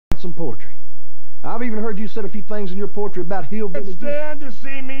some poetry. I've even heard you said a few things in your poetry about hillbilly. Stand to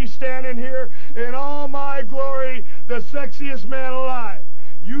see me standing here in all my glory, the sexiest man alive.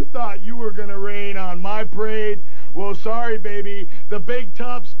 You thought you were gonna rain on my parade? Well, sorry, baby. The big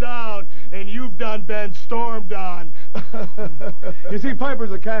top's down, and you've done been stormed on. You see,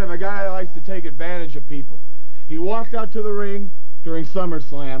 Piper's the kind of a guy that likes to take advantage of people. He walked out to the ring during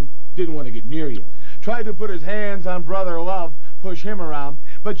SummerSlam, didn't want to get near you. Tried to put his hands on Brother Love, push him around,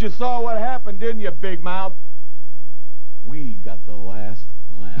 but you saw what happened, didn't you, big mouth? We got the last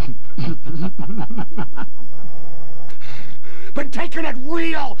laugh. Been taking it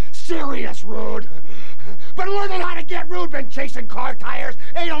real serious, Rude. Been learning how to get rude, been chasing car tires,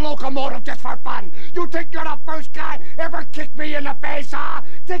 ain't a locomotive just for fun. You think you're the first guy ever kicked me in the face, huh?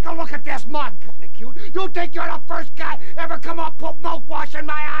 Take a look at this mug, kinda cute. You think you're the first guy ever come up, put mouthwash in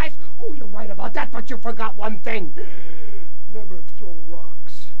my eyes? Oh, you're right about that, but you forgot one thing. Never throw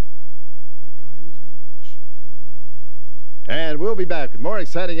rocks. The guy who's gonna shoot. And we'll be back with more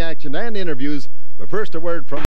exciting action and interviews, but first a word from